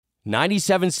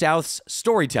97 South's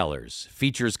Storytellers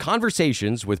features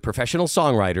conversations with professional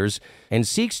songwriters and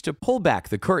seeks to pull back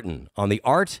the curtain on the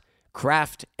art,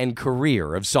 craft, and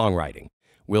career of songwriting.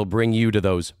 We'll bring you to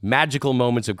those magical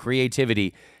moments of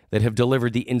creativity that have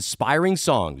delivered the inspiring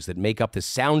songs that make up the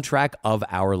soundtrack of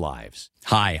our lives.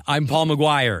 Hi, I'm Paul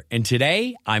McGuire, and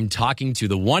today I'm talking to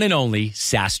the one and only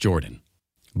Sass Jordan.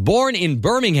 Born in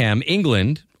Birmingham,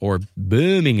 England, or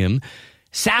Birmingham,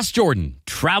 Sass Jordan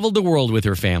traveled the world with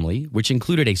her family, which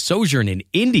included a sojourn in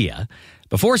India,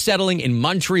 before settling in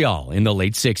Montreal in the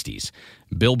late 60s.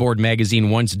 Billboard magazine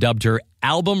once dubbed her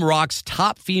Album Rock's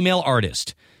top female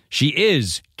artist. She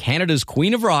is Canada's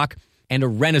Queen of Rock and a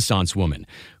Renaissance woman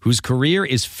whose career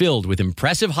is filled with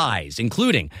impressive highs,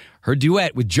 including her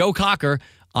duet with Joe Cocker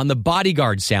on the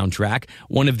Bodyguard soundtrack,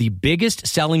 one of the biggest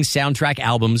selling soundtrack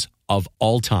albums of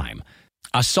all time.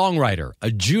 A songwriter, a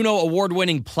Juno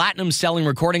Award-winning platinum-selling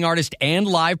recording artist, and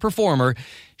live performer,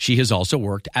 she has also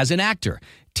worked as an actor,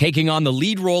 taking on the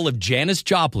lead role of Janis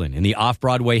Joplin in the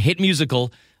off-Broadway hit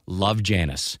musical Love,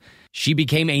 Janis. She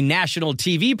became a national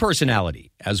TV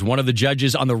personality as one of the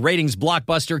judges on the ratings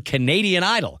blockbuster Canadian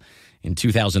Idol. In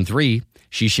 2003,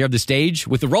 she shared the stage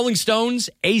with the Rolling Stones,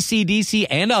 AC/DC,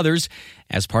 and others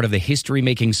as part of the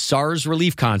history-making SARS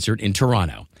relief concert in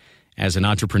Toronto. As an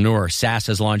entrepreneur, Sass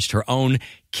has launched her own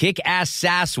Kick-Ass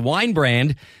Sass wine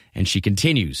brand, and she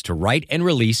continues to write and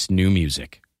release new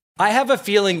music. I have a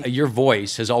feeling your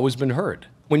voice has always been heard.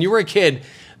 When you were a kid,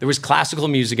 there was classical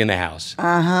music in the house.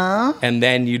 And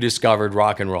then you discovered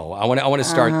rock and roll. I want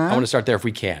to start there if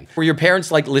we can. Were your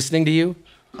parents like listening to you?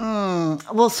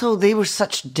 Well, so they were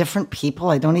such different people.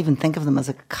 I don't even think of them as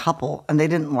a couple, and they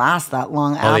didn't last that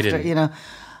long after, they didn't. you know.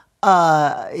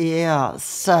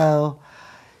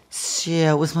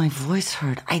 Yeah, was my voice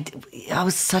heard? It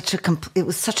was such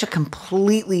a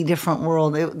completely different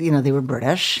world. They were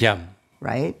British. Yeah.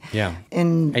 Right? Yeah.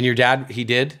 And your dad, he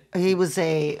did? He was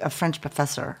a French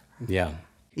professor. Yeah.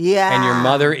 Yeah. And your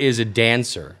mother is a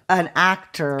dancer. An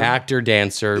actor. Actor,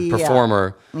 dancer,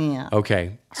 performer. Yeah.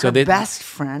 Okay. Her best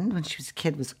friend when she was a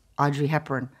kid was Audrey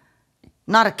Hepburn.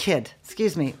 Not a kid,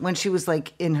 excuse me, when she was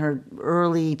like in her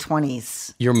early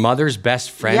 20s. Your mother's best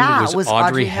friend was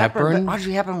Audrey Hepburn? But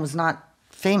Audrey Hepburn was not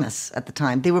famous at the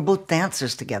time. They were both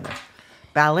dancers together,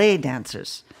 ballet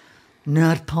dancers,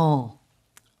 not Paul.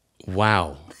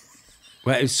 Wow.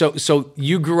 So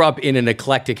you grew up in an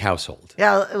eclectic household.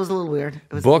 Yeah, it was a little weird.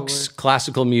 Books,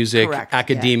 classical music, correct,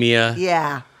 academia.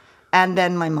 Yeah. And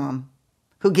then my mom,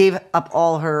 who gave up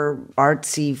all her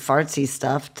artsy-fartsy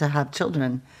stuff to have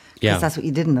children. Yeah. Because that's what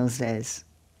you did in those days,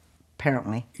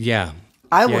 apparently. Yeah.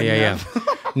 I wouldn't have.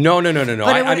 No. But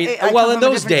I mean, I well, come in from a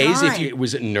those different days, time. it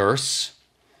was a nurse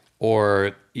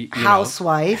or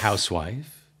Housewife.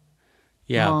 Housewife.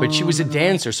 Yeah, but she was a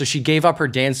dancer, so she gave up her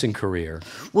dancing career.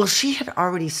 Well, she had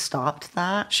already stopped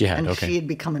that. She had, and okay. she had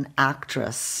become an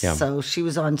actress. Yeah. So she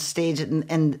was on stage,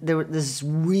 and there was this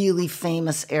really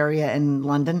famous area in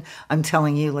London. I'm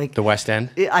telling you, like The West End?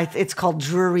 it's called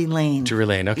Drury Lane. Drury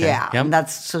Lane, okay. Yeah, Yep. and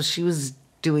so she was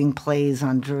doing plays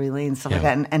on Drury Lane and stuff like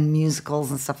Yeah. that, and musicals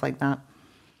and stuff like that.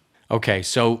 Okay,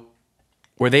 so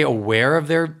were they aware of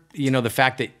the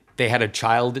fact that they had a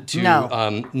child to...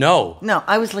 No. No,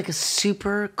 I was like a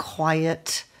super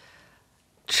quiet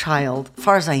child, as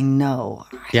far as I know.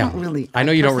 I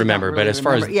know you don't remember, but as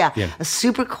far as... Yeah,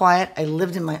 super quiet. I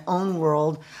lived in my own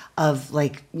world of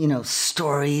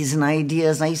stories and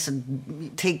ideas. And I used to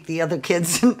take the other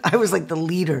kids, and I was like the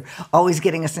leader, always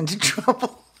getting us into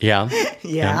trouble. Yeah.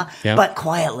 Yeah. But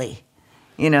quietly,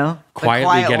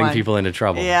 Quietly getting people into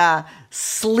trouble. Yeah.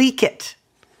 Sleek it,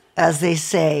 as they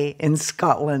say in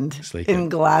Scotland, in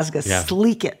Glasgow. Yeah.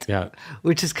 Sleek it. Yeah.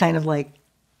 Which is kind of like,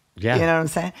 yeah. you know what I'm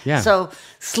saying? Yeah. So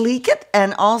sleek it,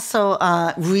 and also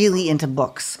really into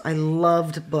books. I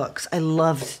loved books. I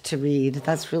loved to read.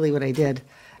 That's really what I did,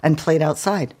 and played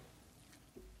outside.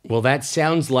 Well, that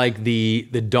sounds like the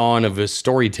dawn of a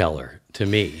storyteller to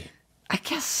me. I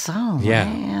guess so.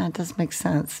 Yeah. Yeah, it does make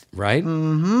sense. Right?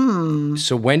 Mm-hmm.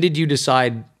 So when did you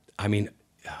decide,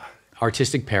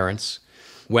 artistic parents,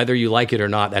 whether you like it or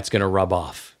not, that's going to rub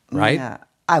off, right? Yeah,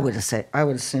 I would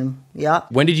assume. Yeah.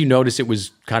 When did you notice it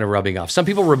was kind of rubbing off? Some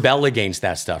people rebel against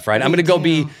that stuff, right? I'm going to go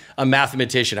be a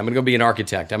mathematician. I'm going to go be an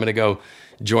architect. I'm going to go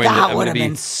join. That would have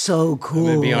been so cool.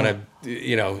 I'm going to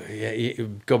be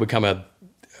on go become a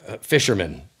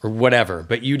fisherman or whatever.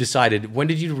 But you decided. When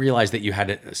did you realize that you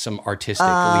had some artistic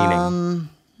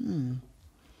leaning?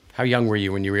 How young were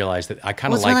you when you realized that I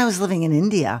kind It of was when I was living in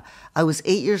India. I was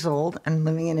 8 years old and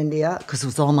living in India because it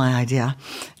was all my idea.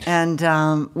 And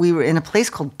we were in a place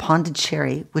called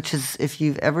Pondicherry, which is, if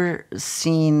you've ever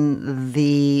seen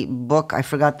the book, I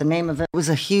forgot the name of it. It was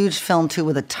a huge film too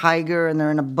with a tiger and they're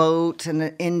in a boat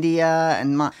in India.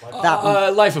 And that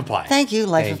one. Life of Pi. Thank you,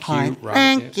 Life of Pi. Robert.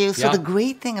 Thank you. So Yeah. the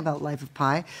great thing about Life of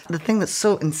Pi, the thing that's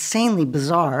so insanely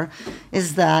bizarre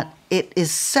is that it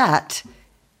is set,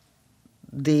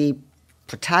 the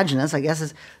protagonist, I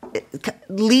guess,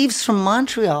 leaves from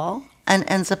Montreal and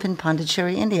ends up in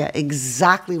Pondicherry, India.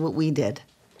 Exactly what we did.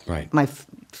 Right. My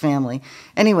family.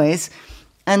 Anyways,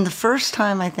 and the first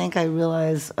time I think I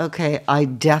realized, okay, I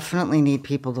definitely need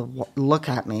people to look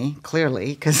at me,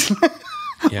 clearly, because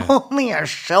Yeah. only a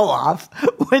show-off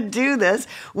would do this,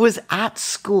 was at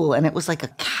school. And it was like a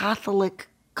Catholic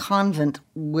convent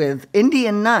with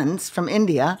Indian nuns from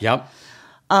India. Yep.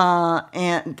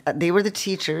 And they were the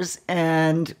teachers,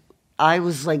 and I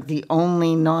was like the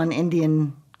only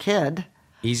non-Indian kid.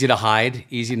 Easy to hide,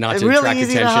 easy not to Really attract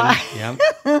easy to attention. hide.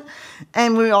 Yeah.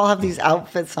 And we all have these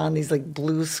outfits on, these like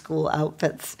blue school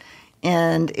outfits.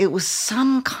 And it was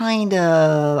some kind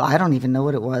of, I don't even know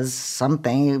what it was, some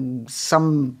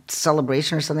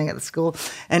celebration or something at the school.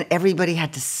 And everybody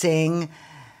had to sing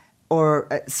or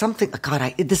something.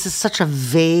 God, this is such a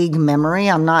vague memory.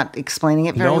 I'm not explaining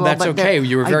it very well. No, that's but okay.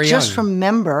 You were very I just young.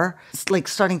 remember like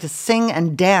starting to sing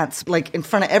and dance like in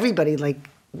front of everybody. Like,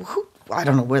 I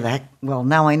don't know where that. Well,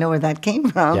 now I know where that came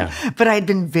from. Yeah. But I'd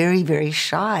been very, very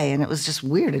shy, and it was just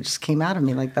weird. It just came out of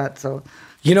me like that. So,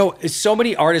 You know, so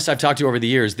many artists I've talked to over the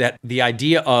years that the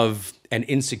idea of an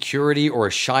insecurity or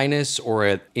a shyness or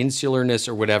an insularness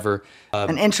or whatever,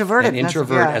 an introverted, an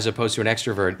introvert yeah. as opposed to an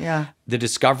extrovert, Yeah. the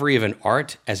discovery of an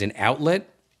art as an outlet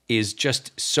is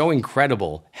just so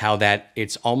incredible. How that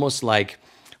it's almost like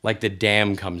the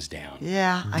dam comes down,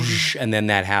 Yeah. and then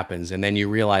that happens, and then you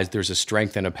realize there's a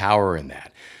strength and a power in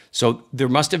that. So there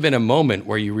must have been a moment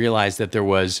where you realized that there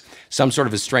was some sort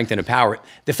of a strength and a power.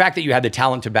 The fact that you had the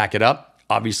talent to back it up,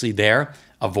 obviously there,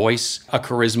 a voice, a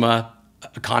charisma,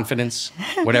 a confidence,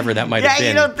 whatever that might have been.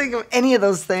 You don't think of any of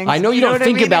those things. I know you don't what I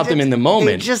think mean? about them in the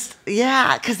moment. Because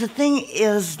the thing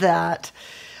is that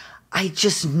I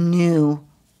just knew.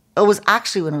 It was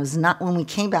actually when we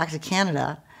came back to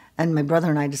Canada, and my brother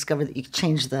and I discovered that you could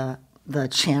change the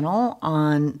channel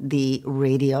on the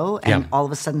radio, and Yeah. all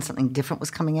of a sudden something different was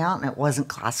coming out, and it wasn't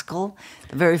classical.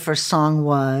 The very first song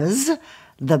was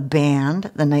The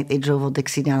Band, The Night They Drove Old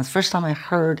Dixie Down. It's the first time I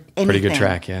heard anything. Pretty good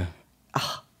track, yeah.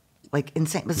 Like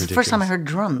insane. It was the first time I heard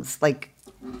drums. Like,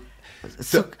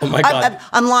 Oh my God.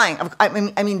 I'm lying.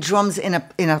 I mean drums in a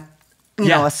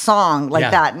Yeah. a song like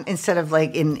Yeah. that instead of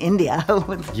like in India.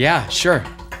 Yeah, sure.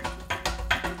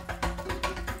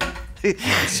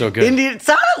 It's so good. India, it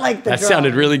sounded like the That drum.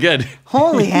 sounded really good.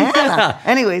 Holy Hannah.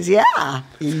 Anyways, yeah.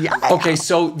 Okay,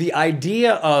 so the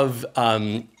idea of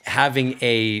having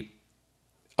a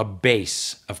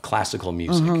base of classical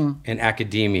music in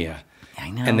academia, I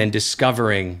know. and then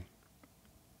discovering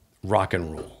rock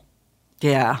and roll.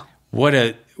 Yeah. What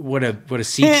a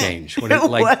sea change. What It a,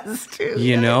 like, was too.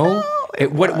 you know?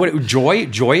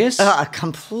 Joyous?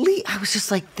 I was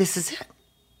just like, this is it.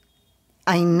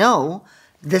 I know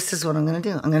this is what I'm going to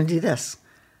do. I'm going to do this.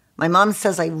 My mom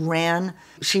says I ran.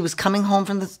 She was coming home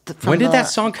from when did that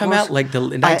song come out? Like the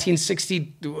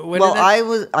 1960?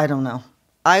 I don't know.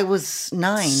 I was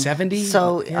 9. 70?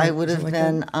 So Yeah, I would have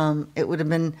something like been. It would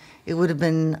have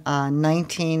been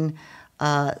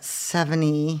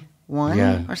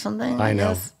 1971 or something. I know.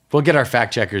 guess. We'll get our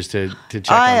fact checkers to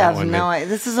check I on that have one. no but- idea.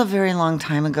 This is a very long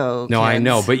time ago. No, I kids.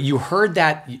 know, but you heard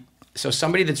that. So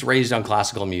somebody that's raised on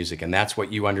classical music, and that's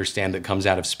what you understand that comes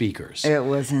out of speakers. It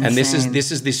was And this insane.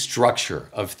 is the structure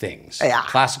of things. Yeah.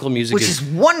 Classical music, which is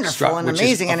wonderful and which is,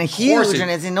 amazing of and course, huge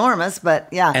and it's enormous, but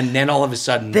yeah. and then all of a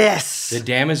sudden, This. the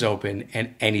dam is open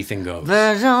and anything goes.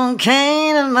 There's no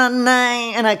Cain in my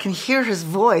name. And I can hear his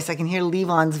voice. I can hear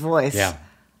Levon's voice. Yeah.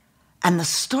 And the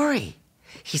story.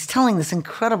 He's telling this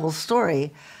incredible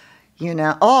story.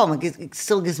 Oh my God, it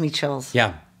still gives me chills.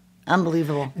 Yeah.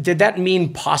 Unbelievable. Did that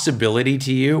mean possibility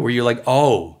to you? Where you're like,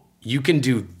 oh, you can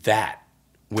do that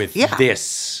with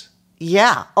this?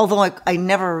 Yeah. Although I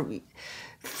never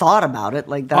thought about it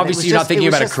like that. Obviously, you're not thinking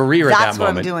about a career at that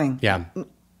moment. That's what I'm doing. Yeah.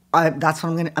 That's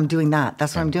what I'm doing that.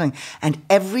 That's what I'm doing. And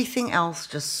everything else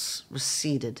just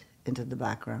receded into the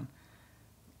background.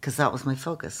 Because that was my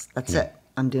focus. That's it.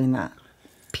 I'm doing that.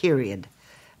 Period.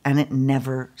 And it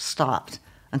never stopped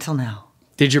until now.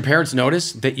 Did your parents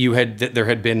notice that there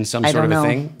had been some sort of a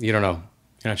thing? You don't know.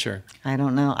 You're not sure. I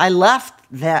don't know. I left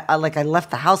the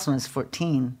house when I was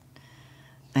 14.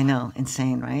 I know,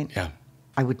 insane, right? Yeah.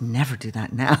 I would never do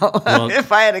that now.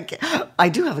 If I had a kid, I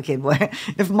do have a kid. Boy,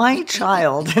 if my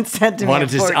child had said to me,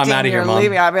 at 14, I'm out of here, Mom.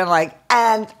 leaving, I'd been like,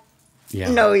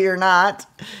 no, you're not.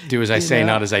 Do as I say,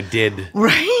 not as I did.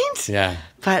 Right? Yeah.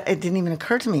 But it didn't even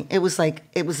occur to me. It was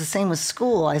the same with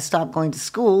school. I stopped going to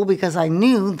school because I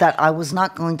knew that I was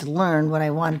not going to learn what I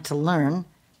wanted to learn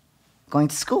going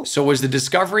to school. So was the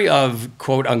discovery of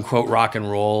quote unquote rock and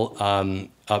roll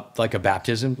like a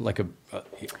baptism, like a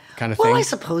kind of thing? Well, I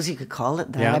suppose you could call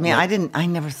it that. Yeah, I mean, I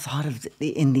never thought of it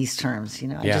in these terms,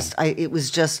 it was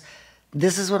just,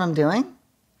 this is what I'm doing,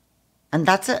 and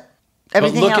that's it.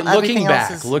 Everything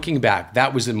Looking back,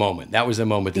 that was the moment. That was the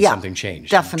moment that something changed.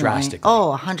 Definitely. Drastically.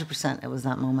 Oh, 100%. It was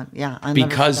that moment. Yeah.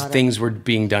 Because things were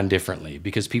being done differently.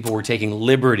 Because people were taking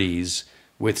liberties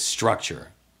with structure.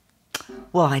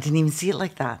 Well, I didn't even see it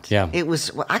like that. Yeah. It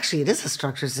was, actually, it is a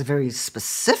structure. It's a very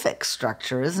specific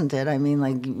structure, isn't it? I mean,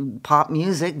 like pop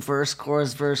music, verse,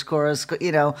 chorus, bridge.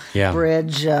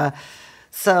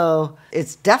 So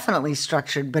it's definitely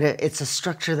structured, but it's a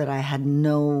structure that I had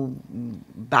no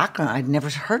background. I'd never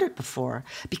heard it before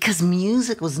because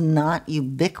music was not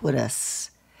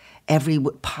ubiquitous.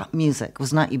 Pop music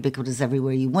was not ubiquitous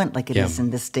everywhere you went like it is in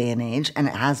this day and age, and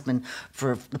it has been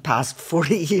for the past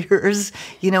 40 years.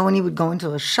 When you would go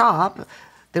into a shop,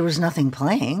 there was nothing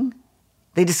playing.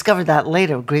 They discovered that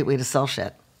later, a great way to sell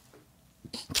shit.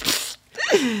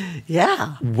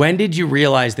 Yeah. When did you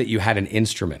realize that you had an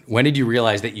instrument? When did you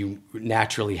realize that you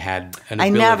naturally had an ability? I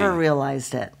never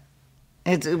realized it.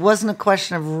 It wasn't a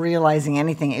question of realizing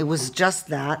anything. It was just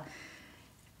that.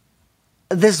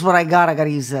 This is what I got. I got to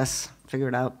use this. Figure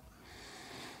it out.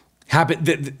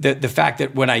 The fact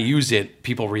that when I use it,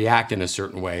 people react in a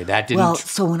certain way, that didn't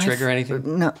trigger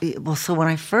anything? No. Well, so when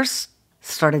I first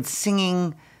started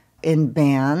singing in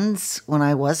bands when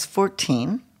I was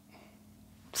 14,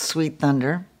 Sweet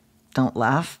Thunder, don't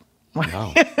laugh. No.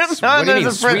 What do you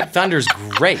mean? Sweet Thunder's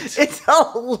great. It's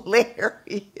hilarious.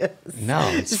 No,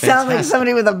 it's fantastic. Sounds like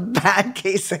somebody with a bad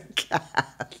case of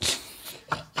cat.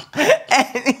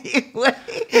 Anyway,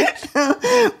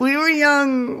 we were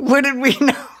young. What did we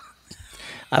know?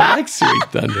 I like Sweet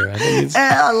Thunder.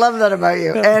 I love that about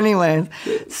you. Anyway,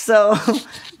 so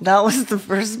that was the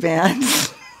first band.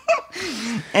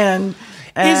 And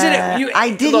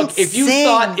I didn't look, if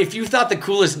you thought the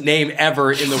coolest name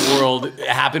ever in the world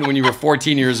happened when you were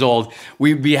 14 years old,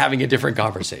 we'd be having a different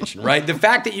conversation, right? The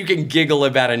fact that you can giggle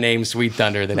about a name, Sweet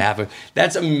Thunder, that happened,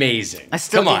 that's amazing. I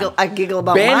still giggle. I giggle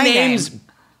about my names. Name.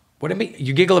 What do you mean?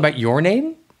 You giggle about your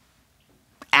name?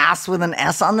 Ass with an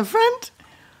S on the front?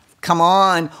 Come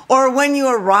on. Or when you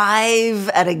arrive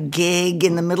at a gig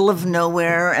in the middle of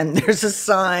nowhere and there's a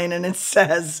sign and it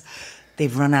says,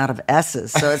 they've run out of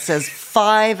S's. So it says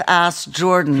 5 Ass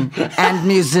Jordan and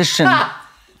musician.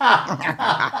 And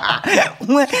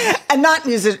not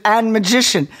musician, and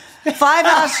magician. 5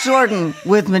 Ass Jordan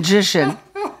with magician.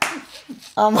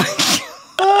 Oh my God.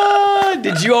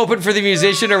 Did you open for the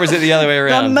musician or was it the other way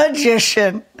around? The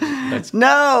magician.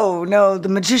 No, the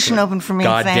magician opened for me.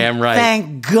 Goddamn right.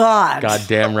 Thank God.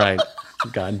 Goddamn right.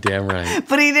 Goddamn right.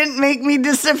 But he didn't make me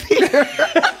disappear. 5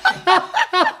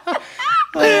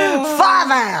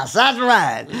 Ass, that's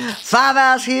right. 5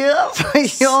 Ass here for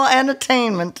your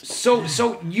entertainment. So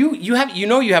you have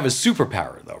a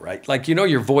superpower though, right? Like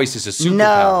your voice is a superpower.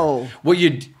 No. Well,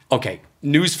 okay.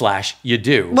 Newsflash, you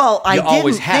do. Well, I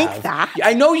always didn't have. think that.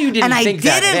 I know you didn't think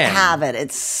that then. And I didn't have it.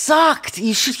 It sucked.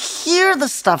 You should hear the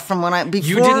stuff from before.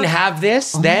 You didn't have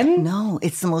this then? No,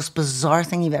 it's the most bizarre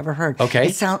thing you've ever heard. Okay.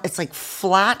 It's like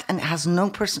flat and it has no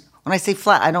person. When I say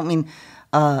flat, I don't mean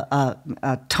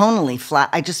tonally flat.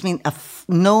 I just mean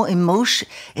no emotion.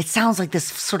 It sounds like this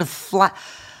sort of flat.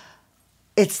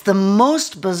 It's the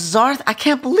most bizarre. I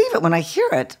can't believe it when I hear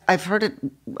it. I've heard it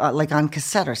like on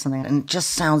cassette or something, and it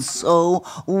just sounds so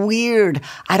weird.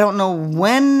 I don't know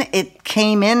when it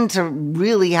came into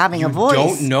really having a voice. You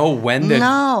don't know when the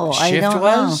shift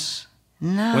was?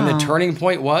 No. When the turning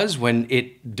point was? When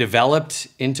it developed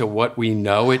into what we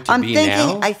know it to be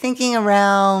now? I'm thinking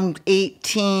around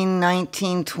 18,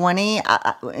 19, 20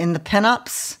 in the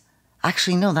pinups.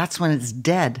 Actually, no, that's when it's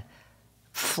dead.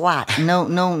 Flat. No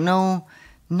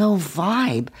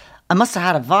vibe. I must have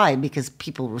had a vibe because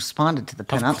people responded to the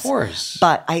pinups. Of course.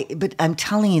 But I'm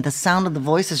telling you, the sound of the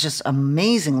voice is just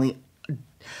amazingly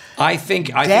I think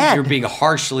you're being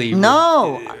harshly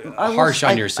harsh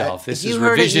on yourself. This is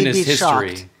revisionist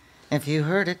history. Shocked. If you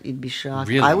heard it, you'd be shocked.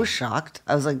 Really? I was shocked.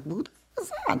 I was like, what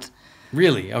is that?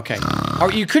 Really? Okay.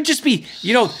 Or you could just be,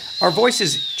 our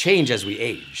voices change as we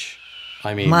age.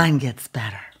 I mean, mine gets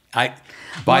better.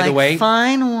 By the way,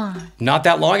 fine wine. not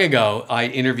that long ago, I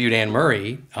interviewed Anne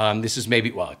Murray. This is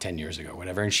maybe, 10 years ago,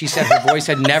 whatever. And she said her voice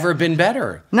had never been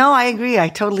better. No, I agree. I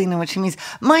totally know what she means.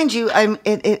 Mind you,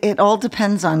 it all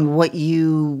depends on what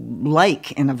you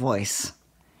like in a voice.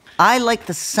 I like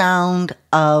the sound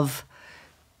of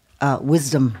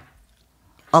wisdom,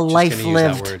 a life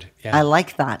lived. Use that word. Yeah. I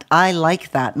like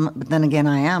that. But then again,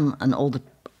 I am an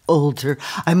older.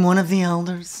 I'm one of the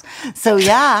elders. So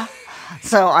yeah.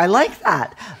 So I like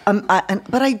that.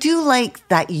 But I do like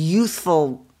that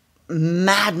youthful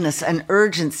madness and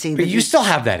urgency. But you still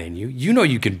have that in you. You know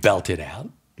you can belt it out.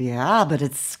 Yeah, but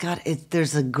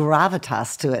there's a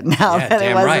gravitas to it now that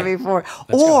it wasn't right.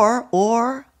 before.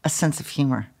 Or a sense of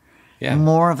humor. Yeah.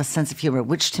 More of a sense of humor,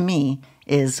 which to me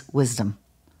is wisdom.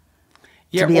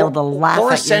 Yeah, to be able to laugh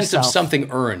or at a sense yourself. of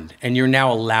something earned, and you're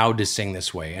now allowed to sing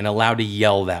this way and allowed to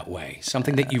yell that way.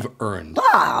 Something that you've earned.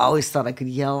 I always thought I could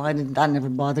yell. That never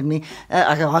bothered me.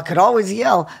 I could always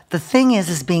yell. The thing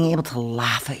is being able to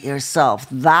laugh at yourself.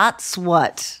 That's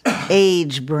what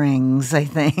age brings, I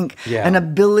think. Yeah. An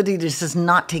ability to just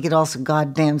not take it all so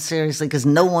goddamn seriously because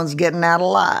no one's getting out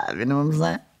alive. You know what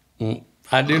I'm saying?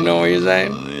 I do know what you're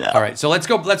saying. Yeah. All right, so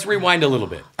let's rewind a little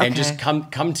bit and just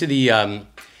come to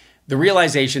the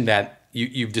realization that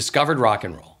you've discovered rock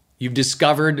and roll. You've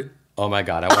discovered, oh my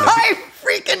God, I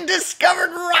freaking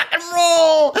discovered rock and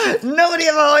roll. Nobody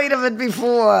ever heard of it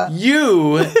before.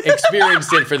 You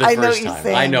experienced it for the first time.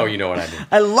 Saying. I know you know what I mean.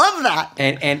 I love that.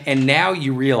 And now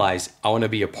you realize I want to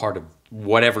be a part of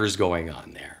whatever's going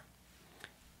on there.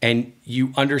 And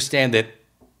you understand that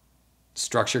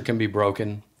structure can be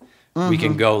broken. Mm-hmm. We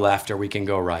can go left or we can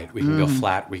go right. We can go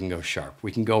flat, we can go sharp.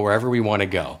 We can go wherever we want to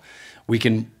go. We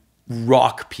can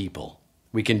rock people.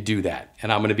 We can do that.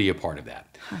 And I'm going to be a part of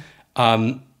that.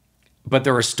 But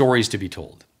there are stories to be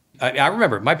told. I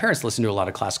remember my parents listened to a lot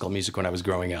of classical music when I was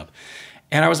growing up.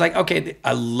 And I was like, okay,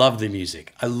 I love the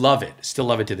music. I love it. Still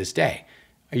love it to this day.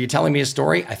 Are you telling me a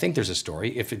story? I think there's a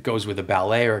story. If it goes with a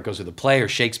ballet or it goes with a play or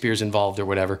Shakespeare's involved or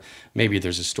whatever, maybe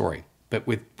there's a story. But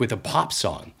with a pop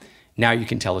song, now you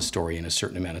can tell a story in a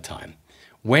certain amount of time.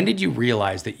 When did you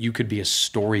realize that you could be a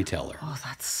storyteller? Oh,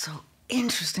 that's so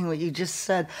interesting what you just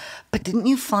said. But didn't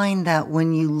you find that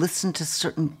when you listen to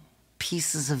certain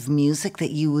pieces of music that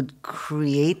you would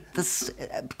create this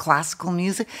classical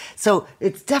music? So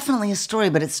it's definitely a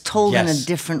story, but it's told in a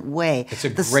different way. It's a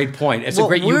great point.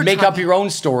 You make up your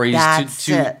own stories. That's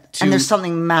it. And there's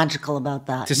something magical about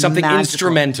that. To something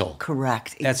instrumental.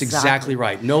 Correct. That's exactly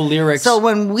right. No lyrics. So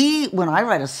when I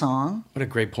write a song. What a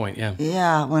great point, yeah.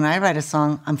 Yeah, when I write a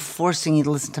song, I'm forcing you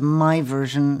to listen to my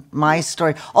version, my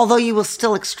story. Although you will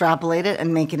still extrapolate it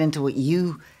and make it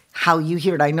into how you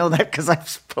hear it. I know that because I've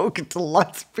spoken to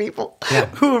lots of people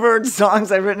who've heard songs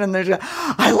I've written and they're just,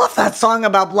 I love that song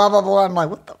about blah, blah, blah. I'm like,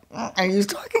 what the are you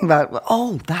talking about?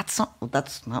 Oh, that's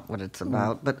not what it's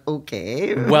about, but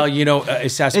okay. Well,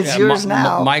 Sass, it's yours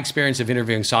now. My experience of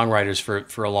interviewing songwriters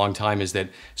for a long time is that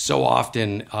so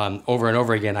often, over and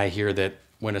over again, I hear that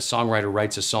when a songwriter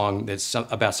writes a song that's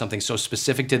about something so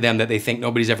specific to them that they think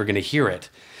nobody's ever going to hear it,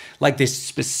 like this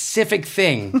specific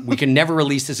thing, we can never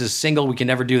release this as a single, we can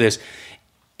never do this.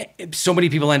 So many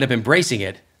people end up embracing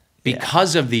it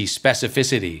because of the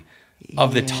specificity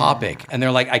of the topic. And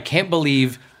they're like, I can't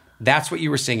believe that's what you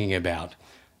were singing about.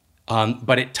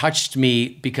 But it touched me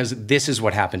because this is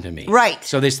what happened to me. Right.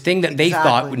 So this thing that they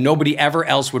thought nobody ever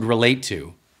else would relate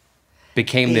to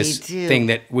became this thing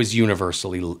that was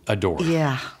universally adored.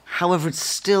 Yeah. However, it's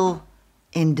still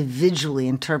individually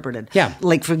interpreted. Yeah.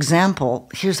 Like, for example,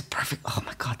 here's a perfect, oh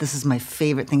my God, this is my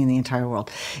favorite thing in the entire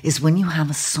world, is when you have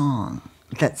a song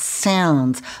that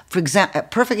sounds, for example, a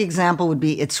perfect example would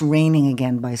be It's Raining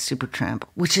Again by Supertramp,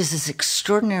 which is this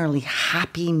extraordinarily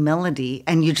happy melody,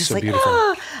 and you're just so like,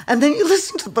 beautiful. And then you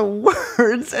listen to the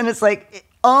words, and it's like,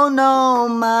 oh no,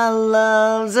 my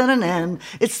love's at an end.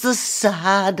 It's the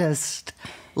saddest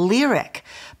lyric,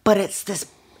 but it's this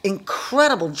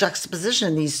incredible juxtaposition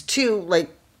in these two,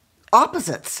 like,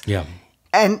 opposites. Yeah.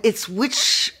 And it's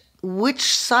which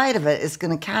side of it is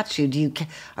going to catch you?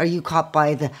 Are you caught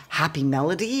by the happy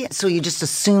melody? So you just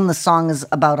assume the song is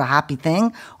about a happy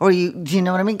thing? Or do you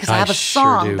know what I mean? Because I have a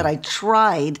song that I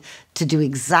tried to do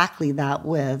exactly that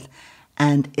with,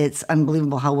 and it's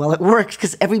unbelievable how well it worked,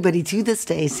 because everybody to this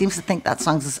day seems to think that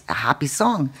song's a happy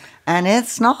song. And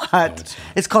it's not. No,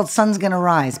 it's called Sun's Gonna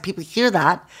Rise. People hear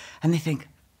that and they think,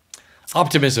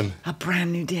 optimism. A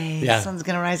brand new day. Yeah. The sun's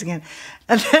going to rise again.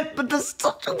 But the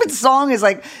stupid song is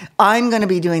like, I'm going to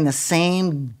be doing the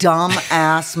same dumb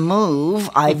ass move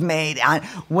I've made.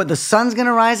 The sun's going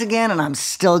to rise again and I'm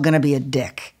still going to be a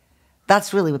dick.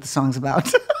 That's really what the song's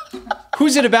about.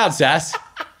 Who's it about, Sass?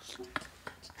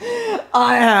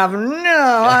 I have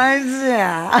no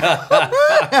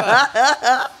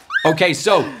idea. Okay,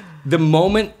 so the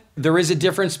moment, there is a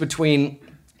difference between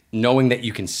knowing that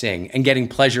you can sing and getting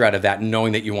pleasure out of that and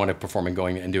knowing that you want to perform and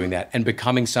going and doing that and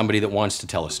becoming somebody that wants to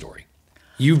tell a story.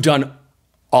 You've done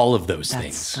all of those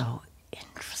things. So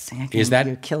interesting.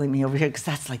 You're killing me over here because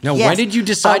that's like, no, yes, when did you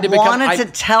decide to become... I wanted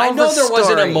to tell the story. I know there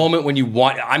wasn't a moment when you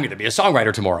I'm going to be a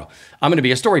songwriter tomorrow. I'm going to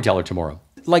be a storyteller tomorrow.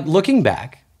 Like looking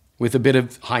back with a bit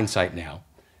of hindsight now,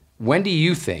 when do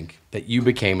you think that you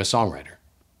became a songwriter?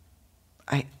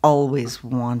 I always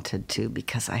wanted to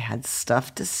because I had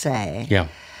stuff to say. Yeah.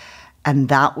 And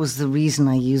that was the reason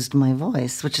I used my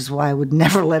voice, which is why I would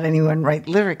never let anyone write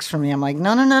lyrics for me. I'm like, no.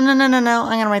 I'm going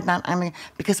to write that.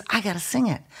 Because I got to sing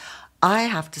it. I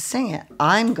have to sing it.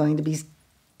 I'm going to be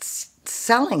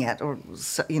selling it. Or,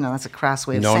 that's a crass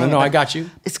way of saying it. No, I got you.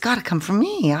 It's got to come from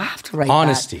me. I have to write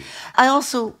Honesty. that.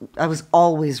 I was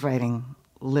always writing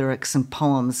lyrics and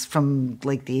poems from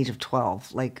like the age of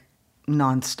 12, like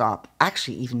nonstop.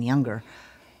 Actually, even younger.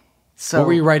 So, what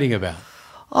were you writing about?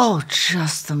 Oh,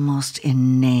 just the most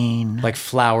inane. Like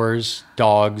flowers,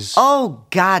 dogs. Oh,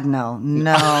 God, no.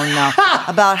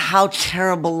 About how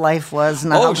terrible life was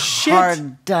and how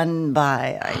hard done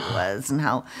by I was and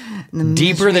how...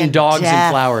 Deeper than dogs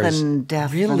and flowers. And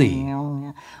death really?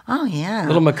 Oh, yeah. A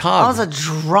little macabre. I was a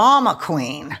drama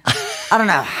queen. I don't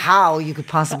know how you could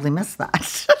possibly miss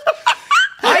that.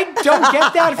 I don't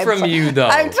get that from you, though.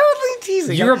 I'm totally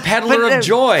teasing. You're a peddler of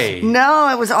joy. No,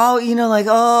 it was all,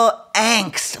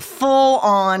 angst.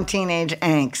 Full-on teenage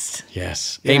angst.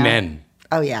 Yes. Yeah. Amen.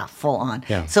 Oh, yeah, full on.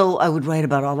 Yeah. So I would write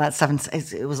about all that stuff, and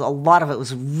a lot of it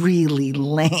was really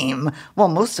lame. Well,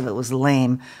 most of it was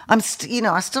lame. I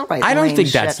still write I don't lame think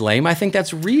shit. that's lame. I think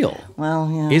that's real. Well,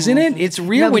 yeah. Isn't it? It's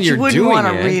real when you're doing it. You wouldn't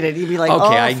want to read it. You'd be like,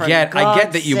 okay, I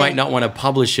get that you might not want to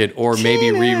publish it or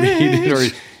maybe reread it,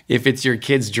 or if it's your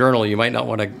kid's journal, you might not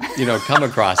want to, come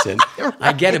across it. Right.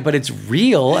 I get it, but it's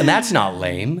real, and that's not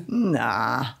lame.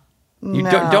 Nah.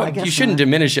 You shouldn't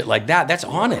diminish it like that. That's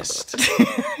honest.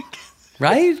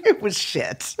 Right? It was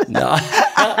shit. No.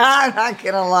 I'm not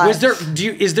going to lie.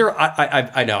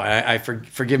 I know,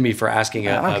 forgive me for asking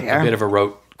a bit of a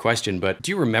rote question, but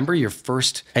do you remember your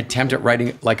first attempt at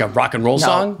writing like a rock and roll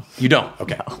song? You don't?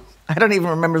 Okay. No. I don't even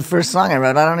remember the first song I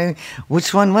wrote. I don't even,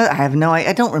 which one was,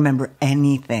 I don't remember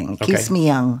anything. Keeps me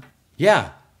young. Yeah.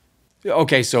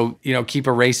 Okay, so, keep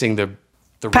erasing the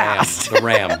Past.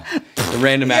 RAM, the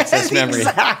random access memory.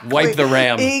 Exactly. Wipe the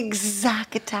RAM.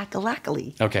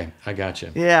 Exactly. Okay, I got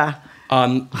you. Yeah.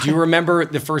 Do you remember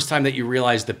the first time that you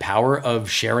realized the power of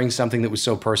sharing something that was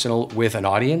so personal with an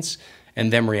audience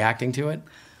and them reacting to it?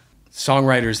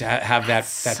 Songwriters have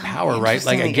that power, right?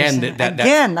 Like again,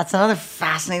 that's another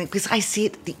fascinating, because I see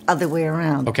it the other way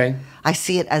around. Okay. I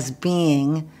see it as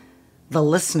being the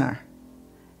listener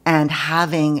and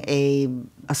having a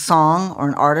song or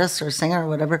an artist or a singer or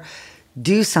whatever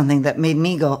do something that made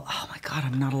me go, oh my God,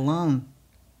 I'm not alone.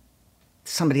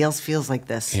 Somebody else feels like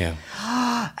this. Yeah.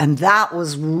 And that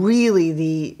was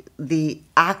really the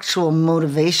actual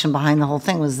motivation behind the whole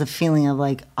thing, was the feeling of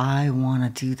like, I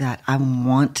want to do that. I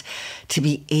want to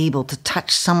be able to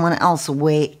touch someone else the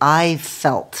way I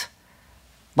felt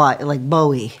by like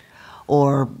Bowie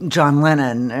or John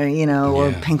Lennon or,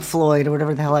 or Pink Floyd or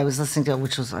whatever the hell I was listening to,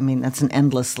 which was, that's an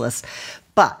endless list.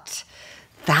 But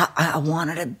that I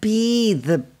wanted to be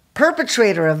the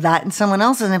perpetrator of that in someone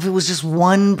else. And if it was just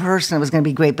one person, it was going to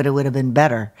be great, but it would have been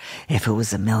better if it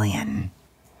was a million.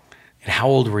 And how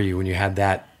old were you when you had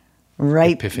that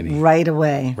epiphany? Right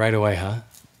away. Right away, huh?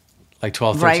 Like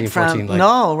 12, 13, 14?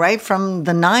 No, right from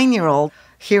the 9-year-old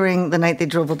hearing The Night They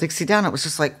Drove Old Dixie Down. It was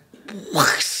just like,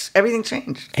 whoosh, everything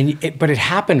changed. But it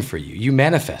happened for you. You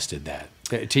manifested that.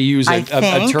 To use a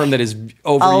term that is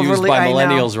overused by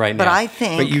millennials right now.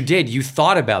 But you did. You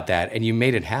thought about that and you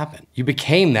made it happen. You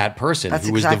became that person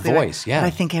who was the voice. Right. Yeah. But I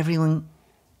think everyone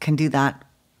can do that.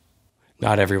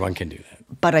 Not everyone can do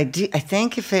that. But I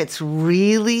think if it's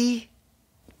really...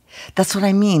 That's what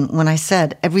I mean when I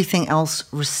said everything else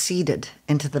receded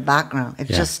into the background. It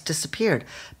just disappeared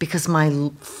because my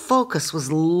focus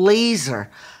was laser.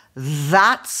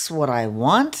 That's what I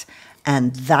want,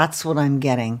 and that's what I'm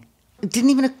getting. It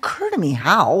didn't even occur to me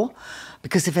how,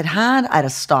 because if it had, I'd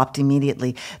have stopped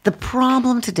immediately. The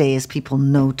problem today is people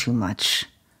know too much.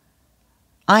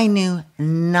 I knew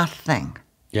nothing.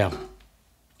 Yeah.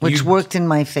 Which worked in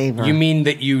my favor. You mean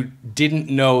that you didn't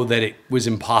know that it was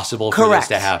impossible for this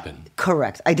to happen?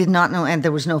 Correct. I did not know, and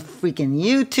there was no freaking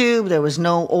YouTube. There was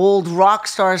no old rock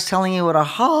stars telling you what a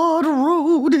hard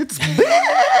road it's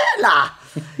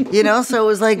been. You know, so it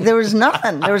was like there was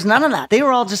nothing. There was none of that. They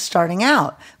were all just starting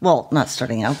out. Well, not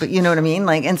starting out, but you know what I mean?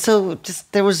 Like, and so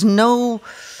just there was nothing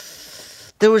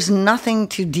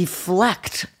to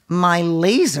deflect my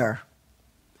laser.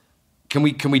 Can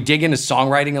we dig into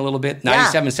songwriting a little bit?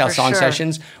 97 South Song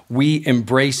Sessions, we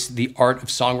embrace the art of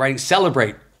songwriting,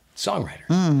 celebrate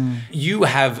songwriters. You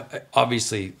have,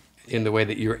 obviously, in the way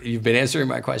that you've been answering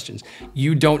my questions,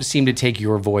 you don't seem to take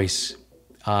your voice,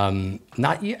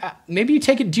 maybe you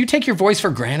take it, do you take your voice for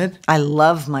granted? I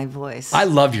love my voice. I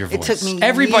love your voice. It took me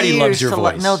Everybody years loves your to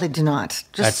voice. no, they do not.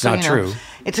 Just That's so not true.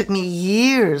 It took me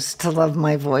years to love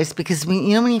my voice because when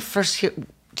you first hear,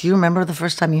 do you remember the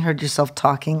first time you heard yourself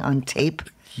talking on tape?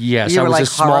 Yes, You I were, was like, a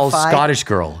small horrified? Scottish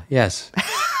girl. Yes.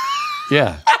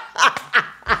 Yeah.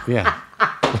 Yeah.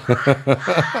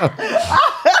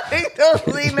 I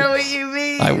totally know what you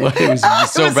mean. It was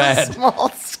so I was bad. a small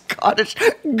Scottish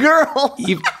girl.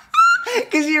 Even-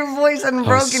 Because your voice hadn't I was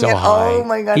broken so yet. high. Oh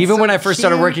my God. Even so when I first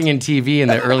started cute. working in TV in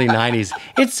the early 90s,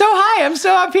 it's so high, I'm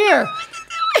so up here.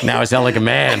 Now I sound like a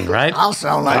man, right? I'll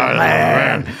sound like a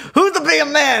man. Who's the big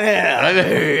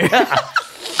man here?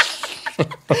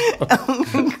 Oh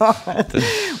my God.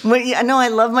 But yeah, no, I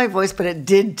love my voice, but it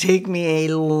did take me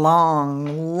a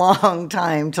long, long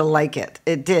time to like it.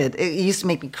 It did. It used to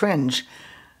make me cringe.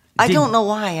 I don't know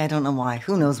why.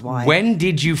 Who knows why? When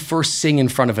did you first sing in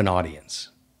front of an audience?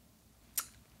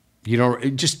 You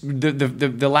don't, just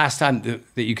the last time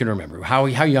that you can remember. How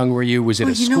young were you? Was it a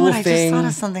you school know what? thing? I just thought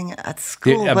of something at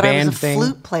school, A but I band was a thing?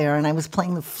 flute player, and I was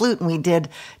playing the flute, and we did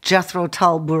Jethro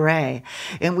Tull Bourrée.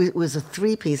 And it was a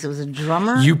three-piece. It was a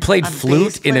drummer. You played a bass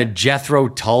flute in a player. Jethro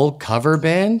Tull cover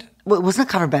band? Well, it wasn't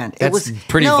a cover band. That's it was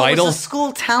pretty vital. It was a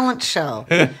school talent show.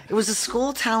 It was a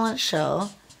school talent show.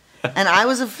 And I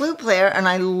was a flute player, and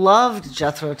I loved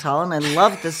Jethro Tull, and I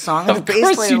loved this song. And Of the bass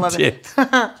course player you loved did. it.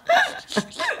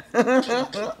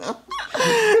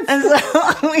 And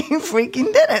so we freaking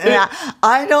did it. And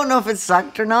I don't know if it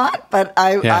sucked or not, but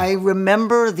I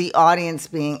remember the audience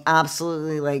being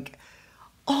absolutely like,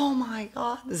 oh my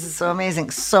God, this is so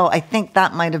amazing. So I think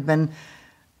that might have been,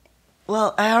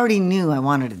 well, I already knew I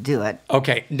wanted to do it.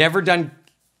 Okay, never done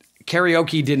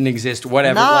karaoke, didn't exist,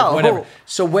 whatever. No. Like, whatever.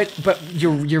 So what, but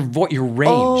your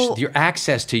range, Oh. your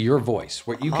access to your voice,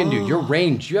 what you can do, your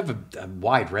range, you have a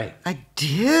wide range. I do.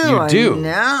 You do.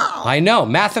 I I know.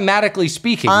 Mathematically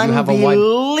speaking, know. you have a wide,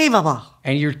 Unbelievable.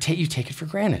 and you take it for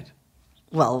granted.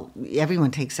 Well,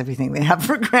 everyone takes everything they have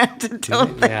for granted,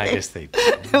 don't they? Yeah, I guess they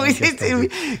do.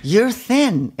 You're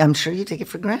thin. I'm sure you take it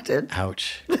for granted.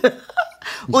 Ouch.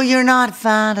 Well, you're not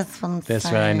fat. That's what I'm That's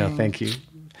saying. what I know. Thank you.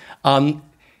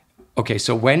 Okay,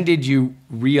 so when did you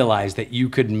realize that you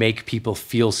could make people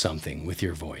feel something with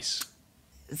your voice?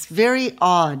 It's very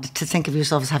odd to think of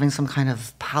yourself as having some kind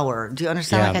of power. Do you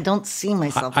understand? Yeah. Like, I don't see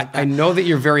myself like that. I know that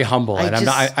you're very humble, and I'm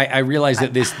not. just- I realize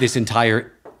that this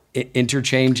entire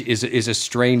interchange is a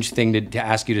strange thing to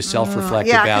ask you to self-reflect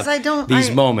yeah, about 'cause I don't- these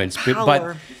moments.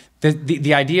 power. But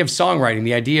the idea of songwriting,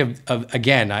 the idea of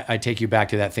again, I take you back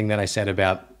to that thing that I said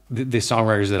about the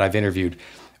songwriters that I've interviewed,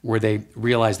 where they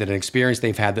realized that an experience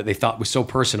they've had that they thought was so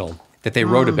personal that they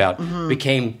wrote about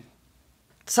became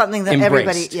Something that embraced.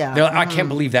 everybody, yeah. They're like, I can't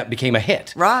believe that became a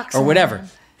hit. Rocks or and whatever. roll.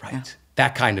 Right. Yeah.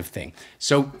 That kind of thing.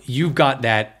 So you've got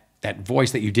that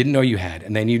voice that you didn't know you had,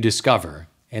 and then you discover,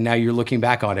 and now you're looking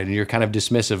back on it and you're kind of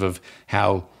dismissive of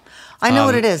how I know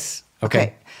what it is.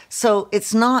 okay. So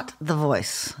it's not the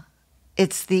voice.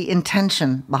 It's the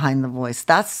intention behind the voice.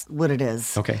 That's what it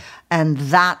is. Okay. And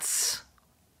that's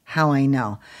how I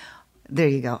know. There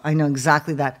you go. I know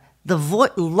exactly that.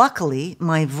 Luckily,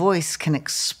 my voice can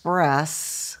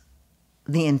express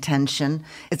the intention.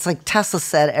 It's like Tesla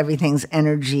said, everything's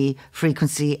energy,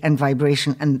 frequency, and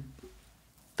vibration, and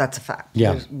that's a fact.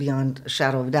 Yeah. There's beyond a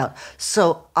shadow of a doubt.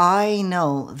 So I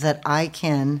know that I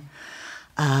can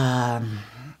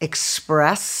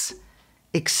express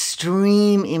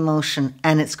extreme emotion,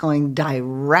 and it's going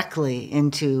directly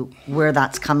into where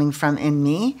that's coming from in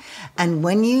me. And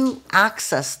when you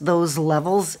access those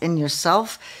levels in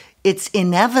yourself, it's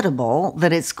inevitable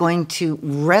that it's going to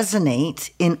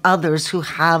resonate in others who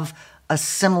have a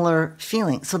similar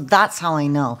feeling. So that's how I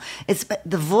know.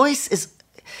 The voice is,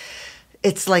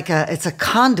 it's a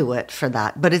conduit for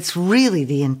that, but it's really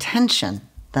the intention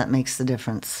that makes the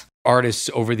difference. Artists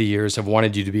over the years have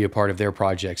wanted you to be a part of their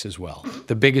projects as well.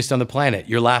 The biggest on the planet.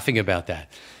 You're laughing about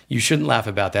that. You shouldn't laugh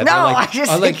about that. No, I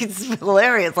just think it's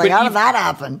hilarious. Like, how did that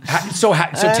happen? So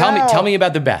tell me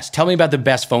about the best. Tell me about the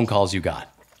best phone calls you got.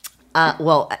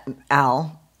 Well,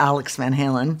 Alex Van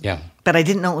Halen. Yeah. But I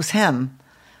didn't know it was him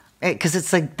Because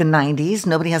it's like the 90s.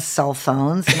 Nobody has cell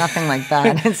phones, nothing like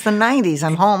that. It's the 90s.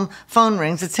 I'm home. Phone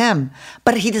rings. It's him.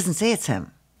 But he doesn't say it's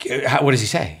him. What does he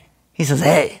say? He says,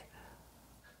 "Hey,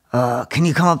 can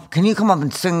you come up? Can you come up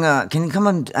and sing? Can you come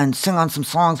up and sing on some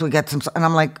songs? We got some." And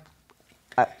I'm like,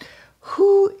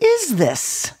 "Who is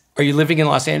this?" Are you living in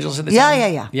Los Angeles at the Yeah,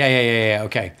 time? Yeah.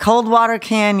 Okay. Coldwater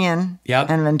Canyon Yep.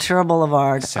 and Ventura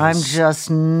Boulevard. Sounds- I'm just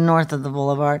north of the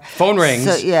boulevard. Phone rings.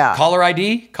 So, yeah. Caller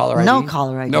ID? Caller ID? No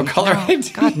caller ID. No caller ID?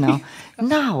 God, no.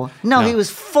 No, he was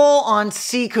full on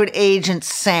secret agent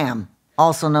Sam,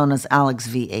 also known as Alex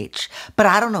VH. But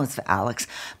I don't know it's Alex.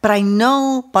 But I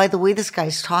know by the way this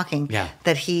guy's talking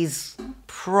that he's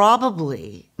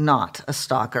probably not a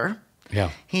stalker.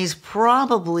 Yeah. He's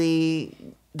probably...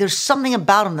 There's something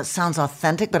about him that sounds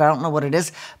authentic, but I don't know what it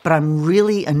is. But I'm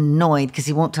really annoyed because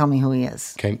he won't tell me who he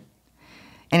is. Okay.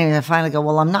 Anyway, I finally go,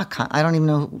 well, I'm not... I don't even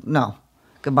know... No.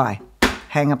 Goodbye.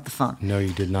 Hang up the phone. No,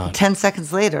 you did not. 10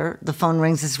 seconds later, the phone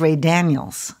rings. It's Ray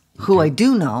Daniels, who I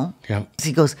do know. Yeah.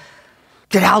 He goes,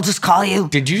 "Did Al just call you?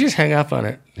 Did you just hang up on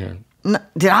it? Yeah.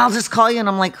 Did Al just call you?" And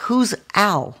I'm like, "Who's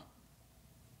Al?"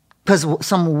 Because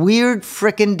some weird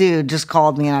frickin' dude just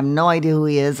called me, and I have no idea who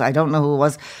he is. I don't know who it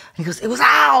was. And he goes, "It was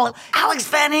Al, Alex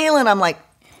Van Halen." I'm like,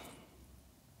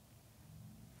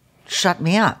 shut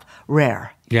me up.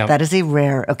 Rare. Yeah. That is a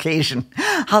rare occasion.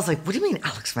 I was like, "What do you mean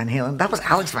Alex Van Halen? That was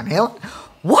Alex Van Halen?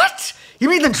 What? You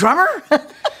mean the drummer?"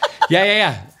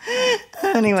 Yeah.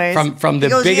 Anyways. From the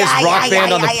He goes, biggest rock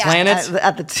band on the planet?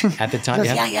 At the time, He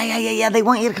goes, yeah. They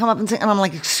want you to come up and sing. And I'm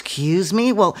like, "Excuse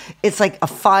me?" Well, it's like a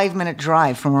 5-minute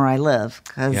drive from where I live.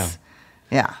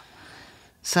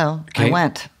 So Okay. I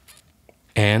went.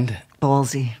 And?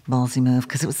 Ballsy move,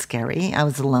 because it was scary. I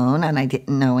was alone, and I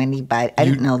didn't know anybody. I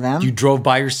didn't know them. You drove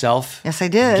by yourself? Yes, I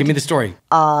did. Give me the story.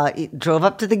 Drove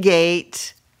up to the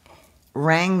gate,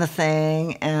 rang the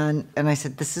thing, and I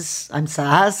said, I'm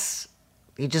Sass.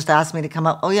 He just asked me to come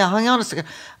up. Oh, yeah, hang on a second.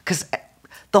 Because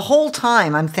the whole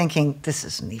time I'm thinking, this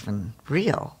isn't even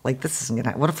real. Like, this isn't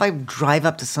going to... What if I drive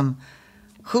up to some...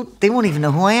 They won't even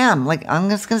know who I am. Like, I'm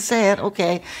just going to say it.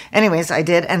 Okay. Anyways, I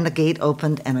did, and the gate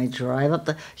opened, and I drive up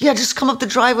just come up the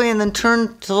driveway and then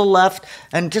turn to the left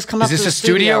and just come up to the Is this a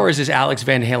studio or is this Alex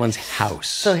Van Halen's house?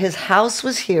 So his house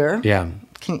was here. Yeah.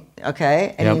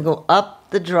 Okay. And you go up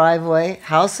the driveway.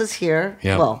 House is here.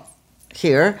 Yeah. Well,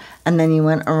 here. And then you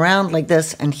went around like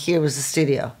this, and here was the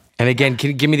studio. And again, can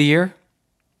you give me the year?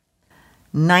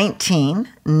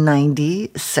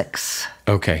 1996.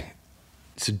 Okay.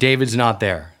 So David's not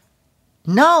there.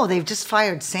 No, they've just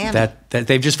fired Sammy. That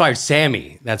they've just fired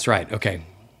Sammy. That's right. Okay.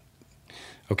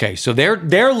 So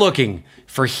they're looking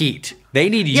for heat. They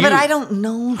need you. Yeah, but I don't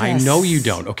know this. I know you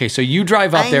don't. Okay, so you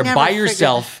drive up there by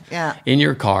yourself in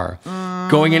your car,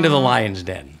 going into the lion's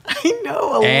den. I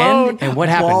know, alone. And what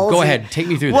happened? Ballsy. Go ahead, take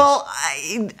me through this. Well,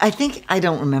 I think I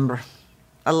don't remember.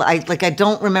 I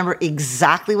don't remember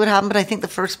exactly what happened, but I think the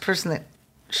first person that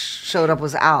showed up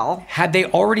was Al. Had they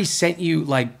already sent you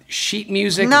like sheet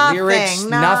music, lyrics,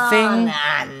 nothing?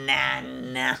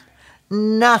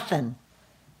 Nothing.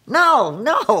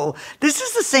 No. This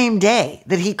is the same day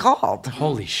that he called.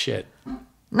 Holy shit.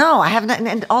 No, I haven't.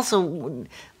 And also,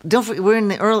 don't forget, we're in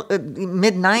the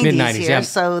mid-90s here, yeah.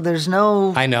 so there's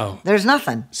no... I know. There's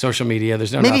nothing. Social media,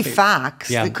 there's no Maybe nothing.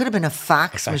 fax. Yeah. There could have been a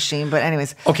fax machine, but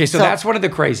anyways. Okay, so that's one of the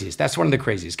craziest.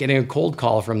 Getting a cold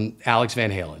call from Alex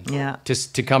Van Halen. Yeah.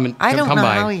 To come and I don't come know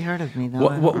by. how he heard of me, though.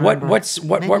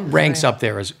 What ranks up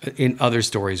there as in other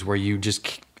stories where you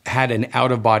just had an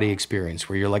out-of-body experience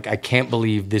where you're like, I can't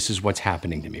believe this is what's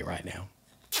happening to me right now?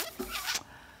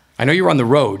 I know you were on the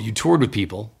road. You toured with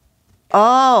people.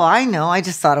 Oh, I know. I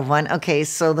just thought of one. Okay,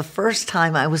 so the first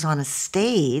time I was on a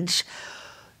stage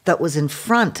that was in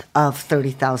front of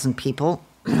 30,000 people,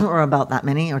 or about that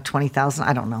many, or 20,000,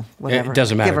 I don't know, whatever. It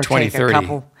doesn't matter, Give or 20, take 30. a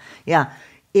couple. Yeah,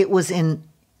 it was in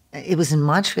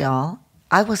Montreal.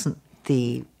 I wasn't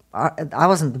the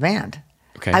band.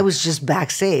 Okay. I was just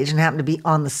backstage and happened to be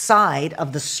on the side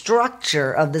of the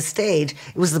structure of the stage.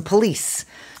 It was the police.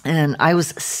 And I was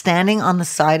standing on the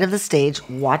side of the stage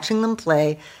watching them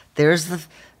play. There's the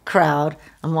crowd.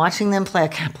 I'm watching them play. I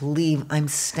can't believe I'm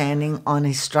standing on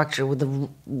a structure with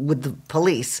the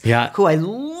police, who I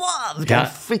loved. I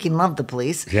freaking loved the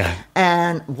police. Yeah.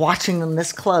 And watching them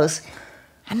this close.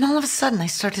 And all of a sudden, I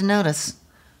start to notice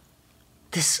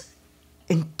this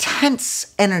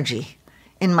intense energy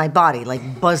in my body,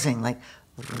 like buzzing, like...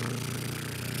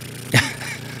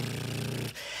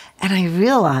 And I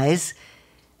realize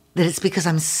that it's because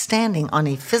I'm standing on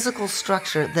a physical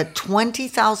structure that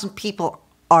 20,000 people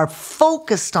are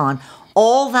focused on.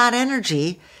 All that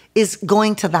energy is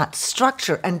going to that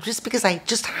structure. And just because I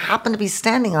just happen to be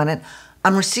standing on it,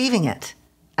 I'm receiving it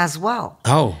as well.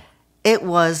 Oh. It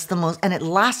was the most, and it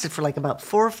lasted for like about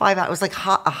 4 or 5 hours. It was like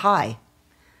a high.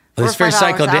 Well, it's very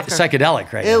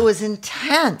psychedelic, right? It was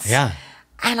intense. Yeah.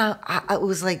 And I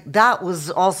was like, that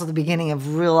was also the beginning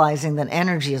of realizing that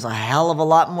energy is a hell of a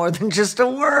lot more than just a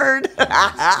word.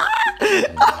 I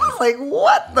was like,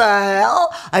 what the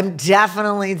hell? I'm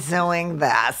definitely doing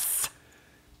this.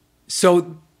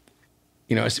 So,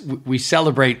 we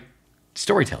celebrate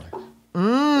storytellers,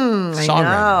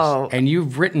 songwriters. And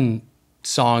you've written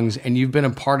songs, and you've been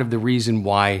a part of the reason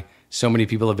why so many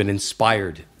people have been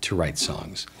inspired to write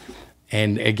songs.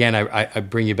 And again, I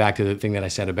bring you back to the thing that I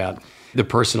said about the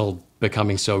personal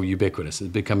becoming so ubiquitous,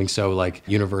 becoming so like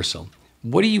universal.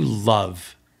 What do you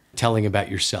love telling about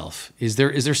yourself? Is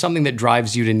there something that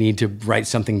drives you to need to write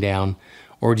something down,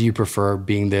 or do you prefer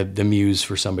being the muse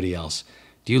for somebody else?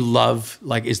 Do you love,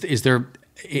 like, is there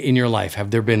in your life,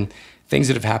 have there been things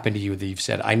that have happened to you that you've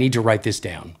said, I need to write this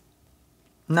down?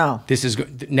 No. This is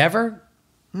good. Never?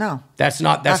 No. That's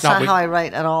not how I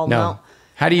write at all. No.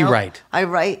 How do you write? I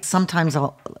write, sometimes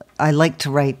I like to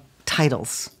write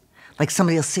titles. Like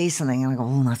somebody will say something and I go,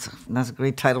 oh, that's a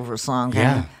great title for a song.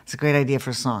 Yeah. It's a great idea for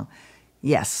a song.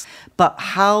 Yes. But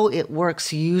how it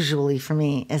works usually for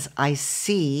me is I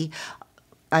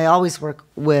always work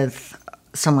with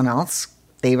someone else.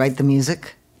 They write the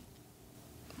music.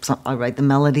 So I write the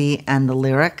melody and the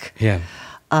lyric. Yeah.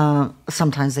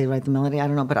 Sometimes they write the melody. I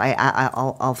don't know, but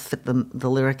I'll fit the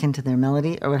lyric into their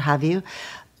melody or what have you.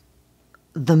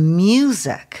 The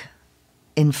music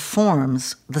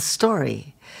informs the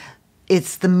story.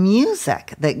 It's the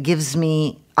music that gives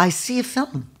me, I see a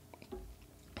film.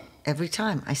 Every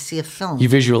time I see a film. You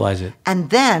visualize it. And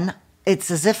then it's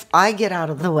as if I get out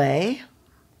of the way.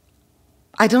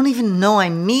 I don't even know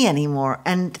I'm me anymore.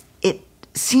 And it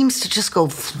seems to just go.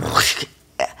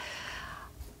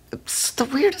 It's the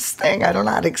weirdest thing. I don't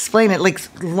know how to explain it.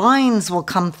 Like lines will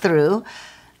come through.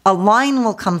 A line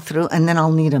will come through and then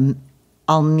I'll need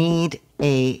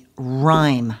a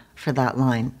rhyme for that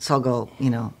line. So I'll go,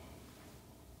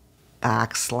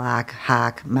 back, slack,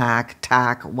 hack, mac,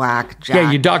 tack, whack, jack.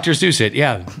 Yeah, you Dr. Seuss it,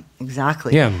 yeah.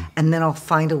 Exactly. Yeah. And then I'll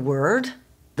find a word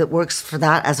that works for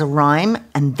that as a rhyme,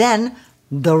 and then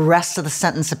the rest of the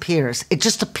sentence appears. It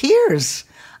just appears.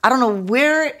 I don't know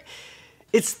where.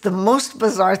 It's the most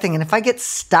bizarre thing. And if I get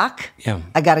stuck,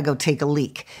 I got to go take a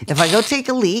leak. If I go take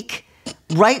a leak,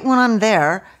 right when I'm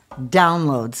there,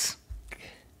 downloads.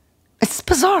 It's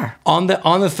bizarre. On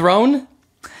the throne?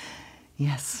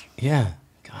 Yes. Yeah.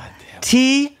 God damn.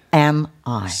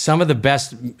 TMI. Some of the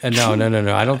best.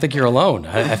 No. I don't think you're alone.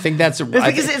 I think that's.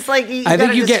 Because it's like you got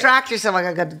to distract yourself.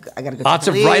 I got to go. Lots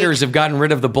of writers have gotten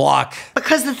rid of the block.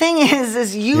 Because the thing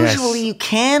is usually you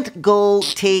can't go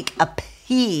take a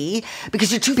pee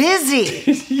because you're too busy.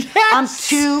 Yes. I'm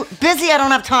too busy. I don't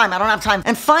have time.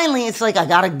 And finally, it's like I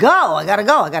gotta go. I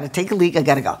gotta take a leak. I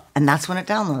gotta go. And that's when it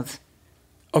downloads.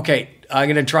 Okay, I'm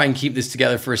going to try and keep this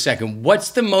together for a second.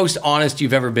 What's the most honest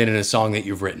you've ever been in a song that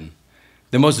you've written?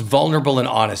 The most vulnerable and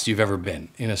honest you've ever been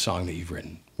in a song that you've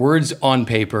written? Words on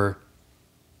paper.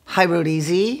 High Road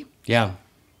Easy. Yeah.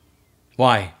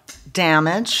 Why?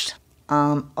 Damaged.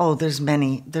 There's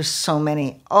many. There's so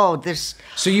many.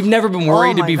 So you've never been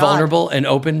worried to be vulnerable and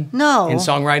open? No. In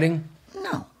songwriting?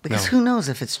 No, because who knows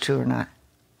if it's true or not?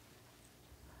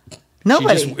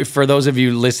 Nobody. For those of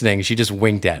you listening, she just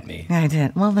winked at me. Yeah, I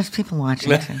did. Well, there's people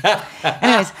watching too.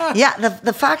 Anyways,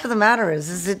 the fact of the matter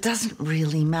is it doesn't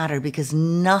really matter because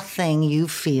nothing you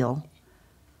feel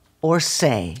or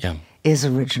say is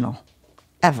original.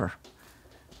 Ever.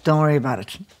 Don't worry about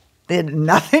it.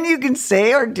 Nothing you can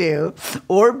say or do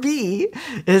or be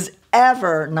has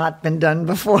ever not been done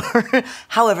before.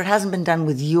 However, it hasn't been done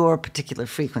with your particular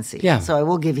frequency. Yeah. So I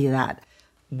will give you that.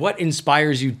 What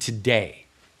inspires you today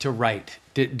to write?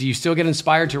 Do you still get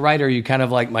inspired to write, or are you kind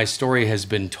of like, my story has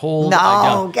been told?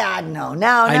 No, God, no.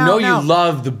 I know you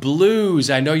love the blues.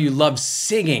 I know you love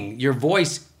singing. Your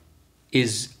voice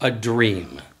is a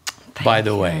dream, by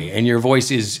the way. And your voice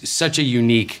is such a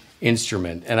unique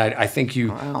instrument. And I think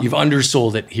you've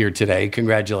undersold it here today.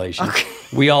 Congratulations. Okay.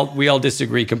 We all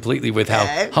disagree completely with how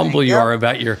humble you are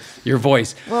about your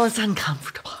voice. Well, it's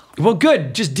uncomfortable. Well,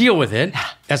 good. Just deal with it.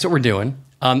 That's what we're doing.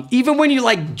 Even when you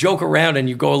like joke around and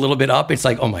you go a little bit up, it's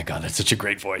like, oh my God, that's such a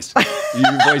great voice.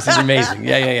 Your voice is amazing.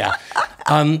 Yeah.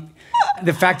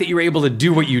 The fact that you're able to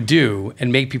do what you do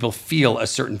and make people feel a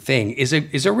certain thing is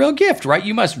a real gift, right?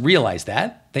 You must realize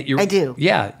that I do.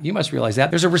 Yeah, you must realize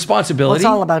that. There's a responsibility. Well, it's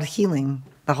all about healing.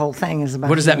 The whole thing is about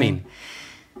What does that mean?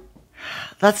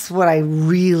 That's what I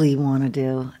really want to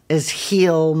do, is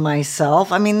heal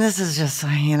myself. I mean, this is just,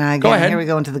 again, Go ahead. here we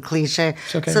go into the cliche.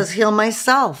 It's okay. So it's heal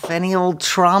myself. Any old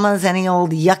traumas, any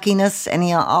old yuckiness,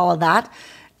 all of that.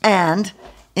 And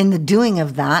in the doing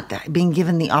of that, being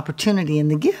given the opportunity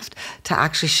and the gift to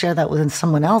actually share that with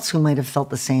someone else who might have felt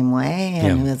the same way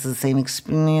and who has the same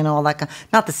experience, all that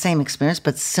not the same experience,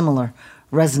 but similar,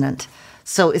 resonant.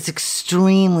 So it's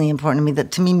extremely important to me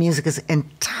that, to me, music is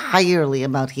entirely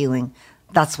about healing.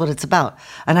 That's what it's about.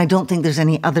 And I don't think there's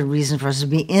any other reason for us to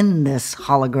be in this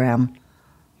hologram.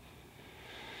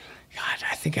 God,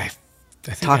 I think I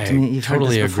Talk to me. You've heard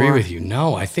totally this agree before. with you.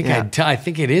 No, I think I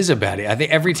think it is about it. I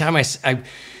think every time I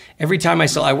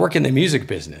sell, I work in the music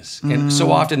business, and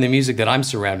so often the music that I'm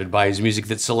surrounded by is music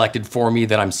that's selected for me,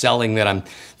 that I'm selling, that I'm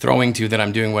throwing to, that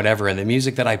I'm doing whatever. And the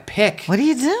music that I pick, What do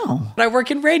you do? I work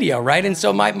in radio, right? And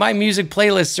so my music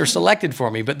playlists are selected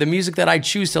for me, but the music that I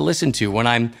choose to listen to when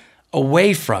I'm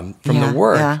away from the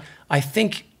work, I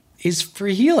think is for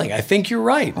healing. I think you're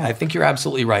right. I think you're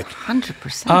absolutely right.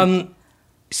 100%.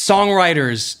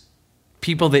 Songwriters,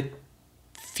 people that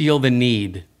feel the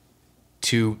need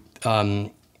to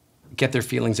get their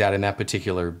feelings out in that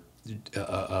particular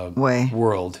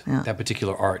world, that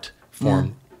particular art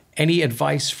form. Any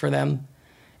advice for them?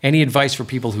 Any advice for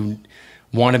people who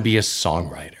want to be a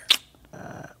songwriter?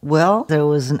 Well, there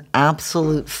was an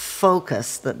absolute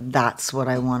focus that that's what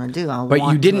I want to do.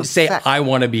 But you didn't say, I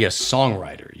want to be a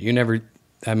songwriter. You never,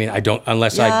 I mean, I don't,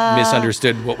 unless I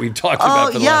misunderstood what we talked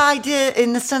about. I did,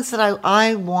 in the sense that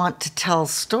I want to tell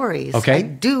stories. Okay. I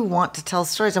do want to tell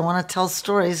stories. I want to tell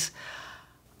stories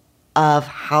of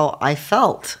how I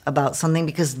felt about something,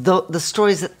 because the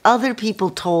stories that other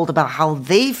people told about how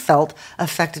they felt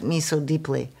affected me so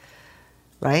deeply.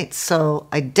 Right? So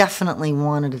I definitely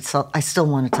wanted to tell, I still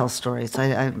want to tell stories.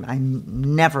 I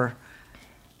never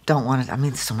don't want to, I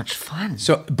mean, it's so much fun.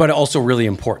 So, but also really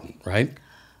important, right?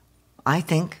 I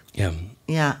think. Yeah.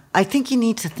 Yeah. I think you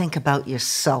need to think about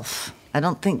yourself.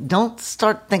 Don't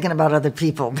start thinking about other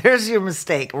people. There's your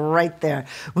mistake right there.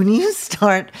 When you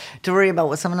start to worry about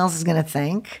what someone else is going to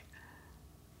think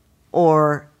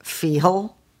or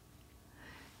feel,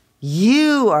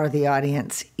 you are the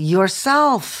audience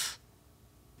yourself.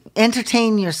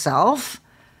 Entertain yourself,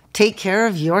 take care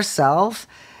of yourself,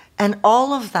 and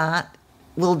all of that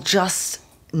will just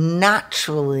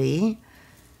naturally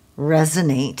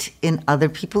resonate in other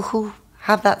people who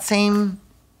have that same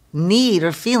need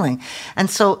or feeling. And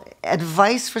so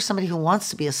advice for somebody who wants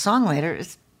to be a songwriter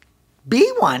is be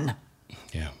one.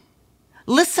 Yeah.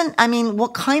 Listen, I mean,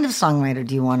 what kind of songwriter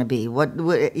do you want to be? What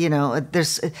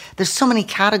there's so many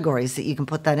categories that you can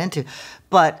put that into.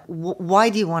 But why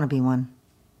do you want to be one?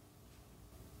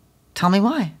 Tell me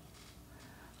why.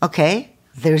 Okay,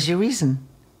 there's your reason.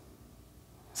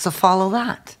 So follow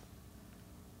that.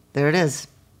 There it is.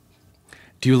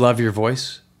 Do you love your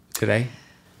voice today?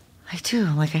 I do.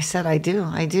 Like I said, I do.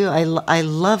 I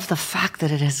love the fact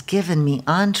that it has given me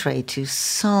entree to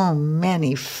so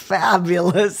many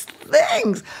fabulous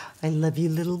things. I love you,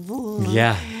 little boy.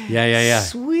 Yeah.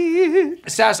 Sweet.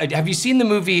 Sass, have you seen the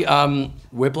movie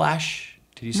Whiplash?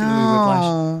 Did you see the movie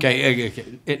Whiplash?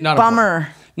 Okay. Not Bummer.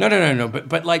 important. No.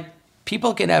 But like,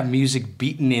 people can have music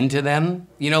beaten into them.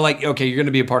 You know, like, okay, you're going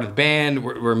to be a part of the band.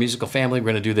 We're a musical family. We're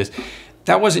going to do this.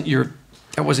 That wasn't your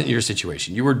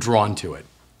situation. You were drawn to it,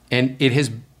 and it has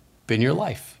been your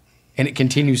life, and it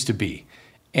continues to be.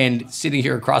 And sitting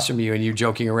here across from you, and you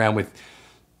joking around with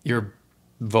your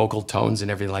vocal tones and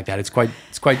everything like that, it's quite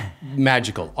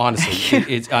magical.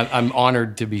 Honestly, I'm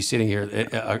honored to be sitting here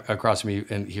across from you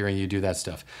and hearing you do that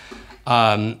stuff.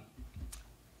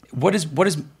 What is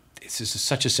this is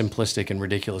such a simplistic and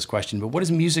ridiculous question, but what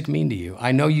does music mean to you?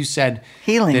 I know you said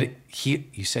healing.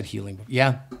 You said healing.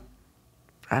 Yeah.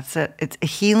 That's it. It's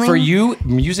healing. For you,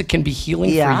 music can be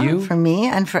healing for you? For me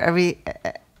and for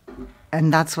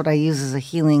and that's what I use as a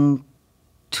healing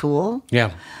tool.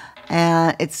 Yeah.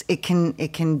 And it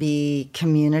can be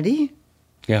community.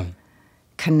 Yeah.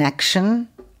 Connection,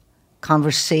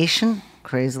 conversation,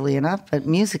 crazily enough, but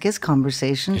music is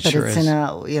conversation, but sure it's is.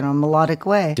 in a melodic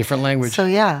way. Different language. So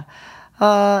yeah.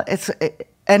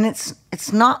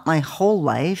 It's not my whole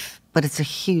life, but it's a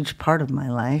huge part of my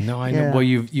life. No, I know. Yeah. Well,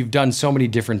 you've done so many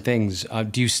different things.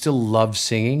 Do you still love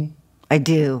singing? I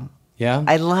do. Yeah?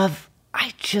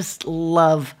 I just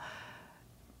love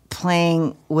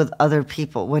playing with other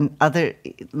people when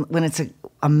it's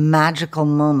a magical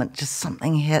moment, just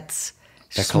something hits.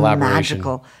 That Just collaboration.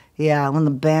 magical. Yeah, when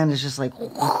the band is just like,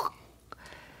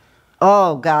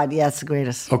 oh God, yeah, it's the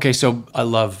greatest. Okay, so I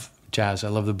love jazz. I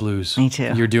love the blues. Me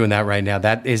too. You're doing that right now.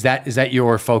 Is that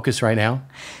your focus right now?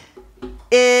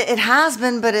 It has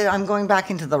been, but I'm going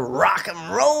back into the rock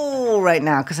and roll right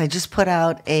now because I just put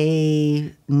out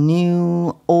a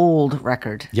new old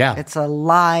record. Yeah. It's a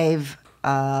live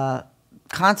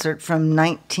concert from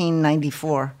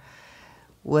 1994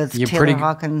 with Taylor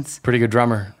Hawkins. Pretty good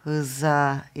drummer. Who's,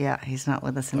 he's not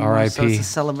with us anymore. R.I.P. So it's a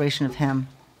celebration of him.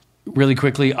 Really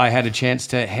quickly, I had a chance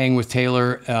to hang with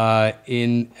Taylor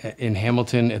in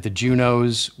Hamilton at the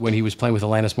Junos when he was playing with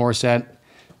Alanis Morissette,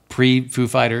 pre-Foo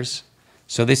Fighters.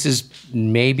 So this is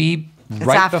maybe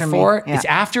right before. Yeah. It's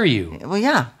after you. Well,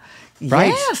 yeah.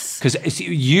 Right? Yes. Because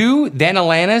you, then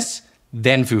Alanis,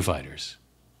 then Foo Fighters.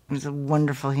 He's a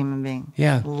wonderful human being.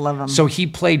 Yeah. Love him. So he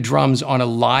played drums at a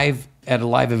live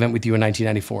event with you in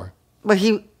 1994. But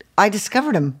I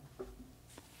discovered him.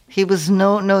 He was he'd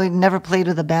never played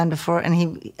with a band before,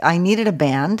 and I needed a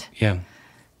band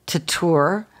to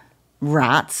tour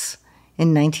Rats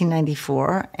in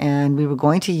 1994, and we were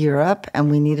going to Europe,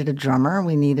 and we needed a drummer.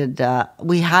 We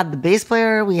had the bass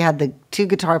player, we had the 2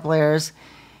 guitar players,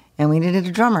 and we needed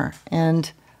a drummer.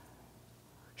 And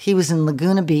he was in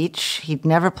Laguna Beach. He'd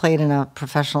never played in a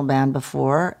professional band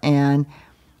before, and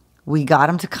we got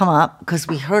him to come up because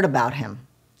we heard about him.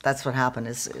 That's what happened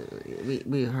is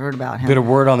we heard about him. Bit of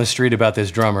word on the street about this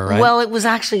drummer, right? Well, it was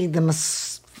actually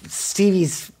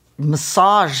Stevie's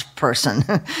massage person.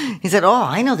 He said, "Oh,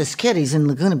 I know this kid. He's in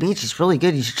Laguna Beach. He's really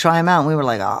good. You should try him out." And we were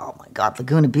like, "Oh my God,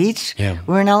 Laguna Beach? Yeah.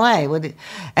 We're in LA."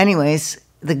 Anyways,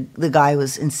 the guy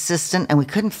was insistent, and we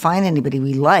couldn't find anybody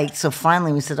we liked. So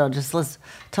finally, we said, let's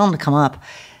tell him to come up."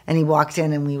 And he walked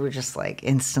in, and we were just like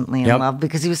instantly in love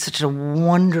because he was such a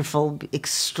wonderful,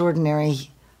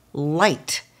 extraordinary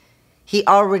light. He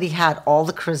already had all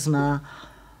the charisma,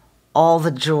 all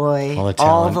the joy,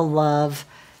 all the love.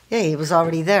 Yeah, he was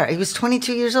already there. He was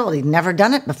 22 years old. He'd never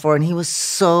done it before, and he was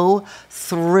so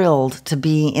thrilled to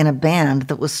be in a band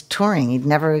that was touring. He'd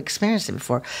never experienced it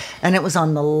before. And it was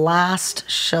on the last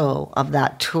show of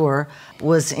that tour,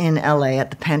 was in LA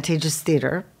at the Pantages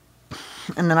Theater.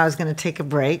 And then I was going to take a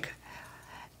break.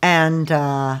 And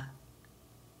my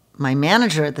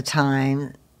manager at the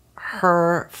time,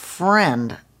 her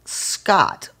friend,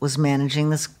 Scott, was managing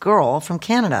this girl from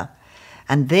Canada.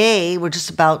 And she was just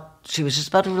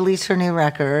about to release her new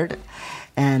record,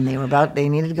 and they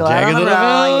needed to go out on the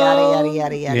road,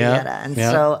 yada, yada. And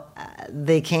so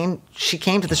she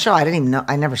came to the show. I didn't even know,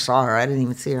 I never saw her, I didn't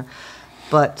even see her.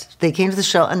 But they came to the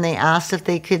show, and they asked if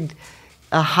they could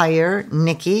hire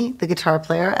Nikki, the guitar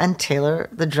player, and Taylor,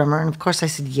 the drummer. And of course I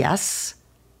said yes.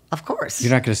 Of course.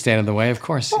 You're not going to stand in the way, of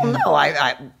course. Well, no,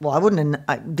 I wouldn't.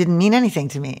 It didn't mean anything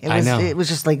to me. It was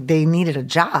just like they needed a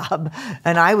job,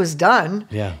 and I was done.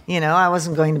 Yeah. I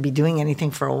wasn't going to be doing anything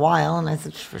for a while, and I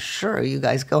said, for sure, you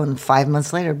guys go. And 5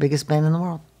 months later, biggest band in the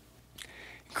world.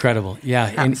 Incredible. Yeah.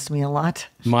 Happens to me a lot.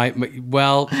 I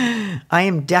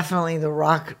am definitely the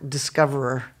rock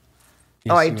discoverer.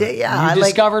 Yes, I did. Yeah, you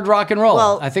discovered rock and roll.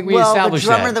 Well, I think we established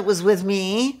that. The drummer that was with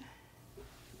me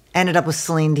ended up with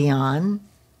Celine Dion.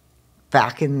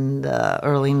 Back in the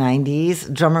early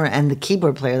 90s, drummer and the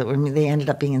keyboard player they ended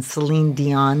up being in Celine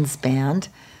Dion's band.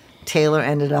 Taylor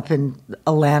ended up in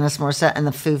Alanis Morissette and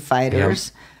the Foo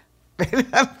Fighters. Yep.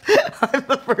 I'm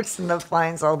the person that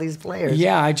finds all these players.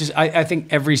 Yeah, I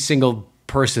think every single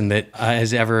person that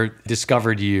has ever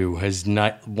discovered you has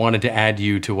not wanted to add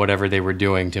you to whatever they were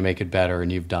doing to make it better,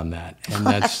 and you've done that, and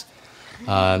that's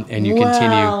and you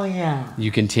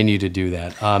you continue to do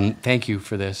that. Thank you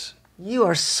for this. You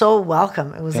are so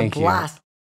welcome. It was a blast.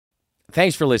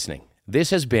 Thanks for listening.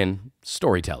 This has been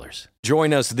Storytellers.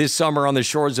 Join us this summer on the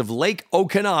shores of Lake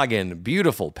Okanagan,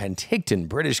 beautiful Penticton,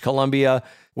 British Columbia,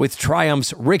 with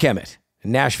Triumph's Rick Emmett,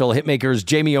 Nashville hitmakers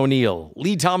Jamie O'Neill,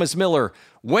 Lee Thomas Miller,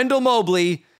 Wendell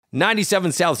Mobley,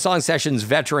 97 South Song Sessions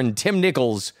veteran Tim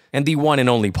Nichols, and the one and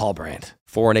only Paul Brandt.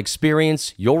 For an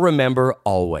experience you'll remember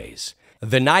always.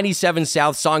 The 97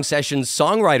 South Song Sessions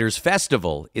Songwriters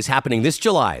Festival is happening this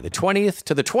July, the 20th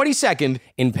to the 22nd,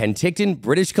 in Penticton,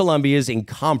 British Columbia's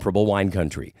incomparable wine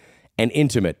country. An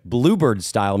intimate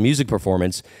Bluebird-style music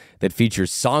performance that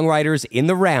features songwriters in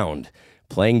the round,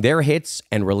 playing their hits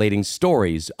and relating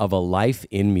stories of a life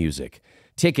in music.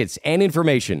 Tickets and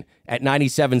information at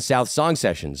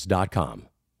 97southsongsessions.com.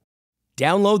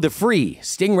 Download the free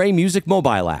Stingray Music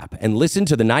mobile app and listen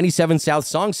to the 97 South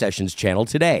Song Sessions channel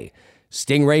today.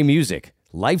 Stingray Music.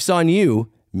 Life's on you.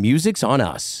 Music's on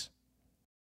us.